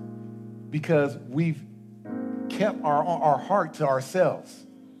heart because we've kept our heart to ourselves.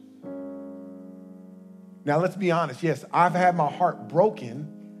 Now, let's be honest. Yes, I've had my heart broken,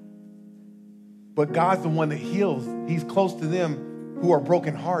 but God's the one that heals. He's close to them who are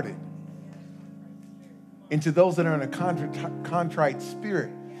brokenhearted. And to those that are in a contrite spirit,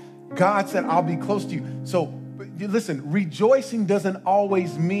 God said, I'll be close to you. So listen, rejoicing doesn't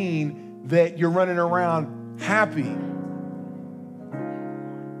always mean that you're running around happy.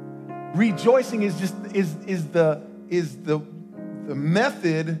 Rejoicing is the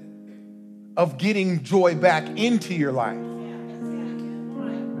method of getting joy back into your life.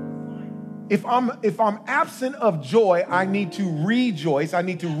 If I'm absent of joy, I need to rejoice. I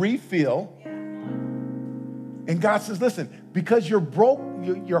need to refill. And God says, listen, because you're broke,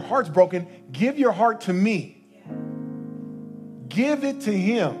 your heart's broken, give your heart to me. Give it to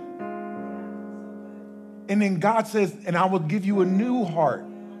him. And then God says, and I will give you a new heart.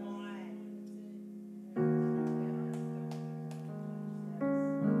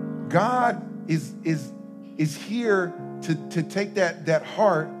 God is here to take that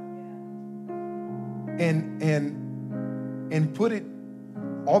heart and put it,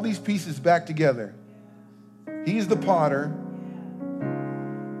 all these pieces back together. He's the potter,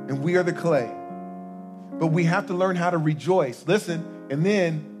 and we are the clay. But we have to learn how to rejoice. Listen, and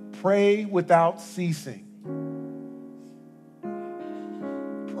then pray without ceasing.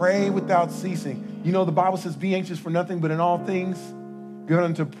 Pray without ceasing. You know, the Bible says, be anxious for nothing, but in all things, give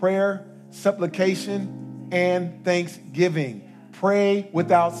unto prayer, supplication, and thanksgiving. Pray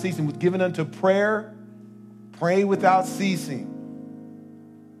without ceasing. With given unto prayer, pray without ceasing.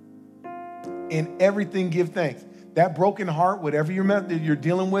 In everything, give thanks. That broken heart, whatever you're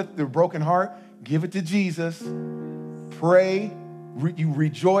dealing with, the broken heart, give it to Jesus. Pray, you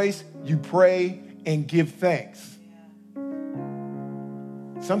rejoice, you pray, and give thanks.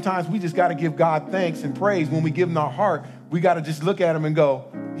 Sometimes we just got to give God thanks and praise. When we give him our heart, we got to just look at him and go,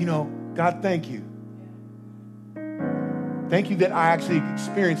 you know, God, thank you. Thank you that I actually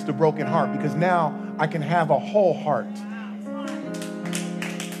experienced a broken heart, because now I can have a whole heart.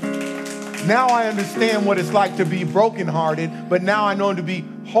 Now I understand what it's like to be brokenhearted, but now I know to be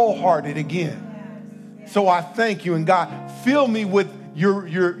wholehearted again. So I thank you, and God, fill me with your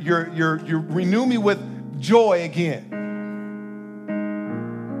renew me with joy again.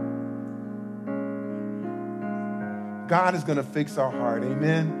 God is going to fix our heart.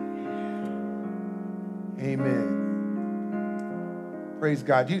 Amen. Amen. Praise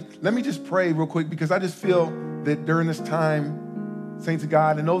God. Let me just pray real quick, because I just feel that during this time, saints of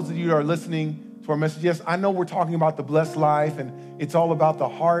God, and those of you that are listening to our message, yes, I know we're talking about the blessed life, and it's all about the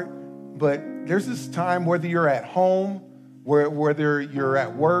heart, but there's this time, whether you're at home, whether you're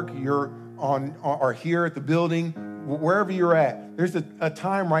at work, you're or here at the building, wherever you're at, there's a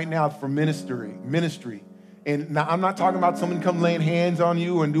time right now for ministry. And now I'm not talking about someone come laying hands on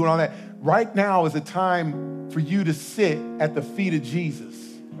you and doing all that. Right now is a time for you to sit at the feet of Jesus.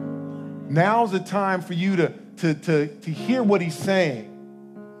 Now is a time for you to hear what he's saying,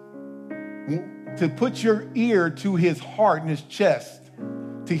 to put your ear to his heart and his chest,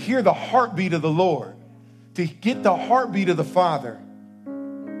 to hear the heartbeat of the Lord, to get the heartbeat of the Father.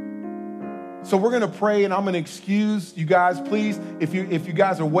 So we're going to pray, and I'm going to excuse you guys. Please, if you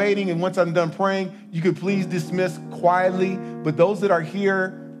guys are waiting, and once I'm done praying, you could please dismiss quietly. But those that are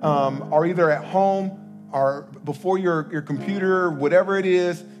here are either at home or before your computer, whatever it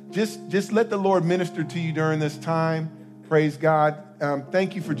is, just let the Lord minister to you during this time. Praise God.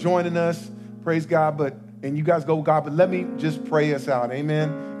 Thank you for joining us. Praise God. And you guys go with God, but let me just pray us out. Amen.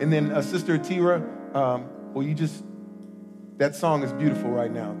 And then Sister Tira, that song is beautiful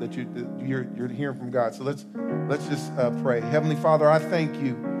right now that you're hearing from God. So let's just pray. Heavenly Father, I thank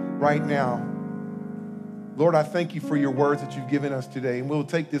you right now. Lord, I thank you for your words that you've given us today. And we'll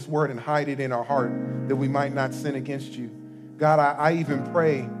take this word and hide it in our heart that we might not sin against you. God, I even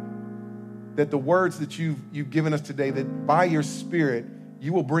pray that the words that you've given us today, that by your Spirit,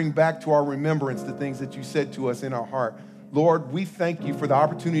 you will bring back to our remembrance the things that you said to us in our heart. Lord, we thank you for the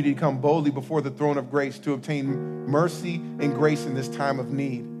opportunity to come boldly before the throne of grace to obtain mercy and grace in this time of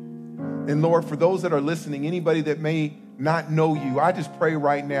need. And Lord, for those that are listening, anybody that may not know you, I just pray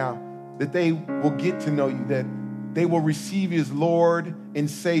right now that they will get to know you, that they will receive you as Lord and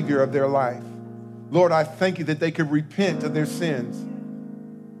Savior of their life. Lord, I thank you that they could repent of their sins.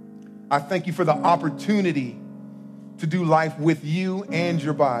 I thank you for the opportunity to do life with you and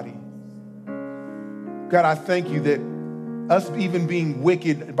your body. God, I thank you that us even being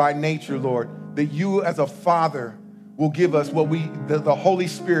wicked by nature, Lord, that you as a Father will give us the Holy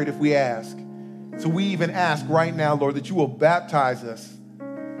Spirit if we ask. So we even ask right now, Lord, that you will baptize us.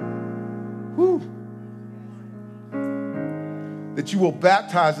 Whew. That you will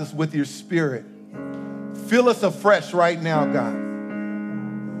baptize us with your Spirit. Fill us afresh right now, God.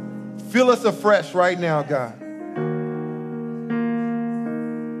 Fill us afresh right now, God.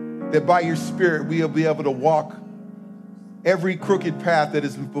 That by your Spirit we will be able to walk every crooked path that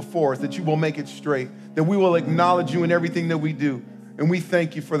is before us, that you will make it straight, that we will acknowledge you in everything that we do. And we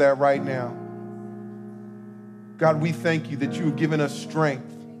thank you for that right now. God, we thank you that you have given us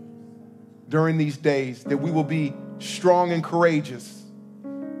strength during these days, that we will be strong and courageous.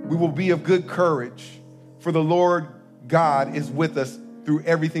 We will be of good courage, for the Lord God is with us through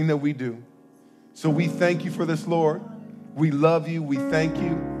everything that we do. So we thank you for this, Lord. We love you. We thank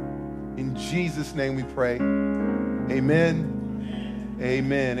you. In Jesus' name we pray. Amen.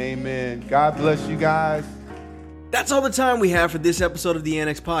 Amen. Amen. God bless you guys. That's all the time we have for this episode of the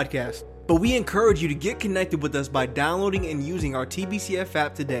Annex Podcast. But we encourage you to get connected with us by downloading and using our TBCF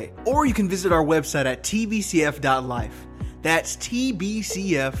app today. Or you can visit our website at tbcf.life. That's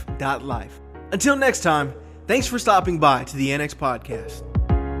tbcf.life. Until next time, thanks for stopping by to the Annex Podcast.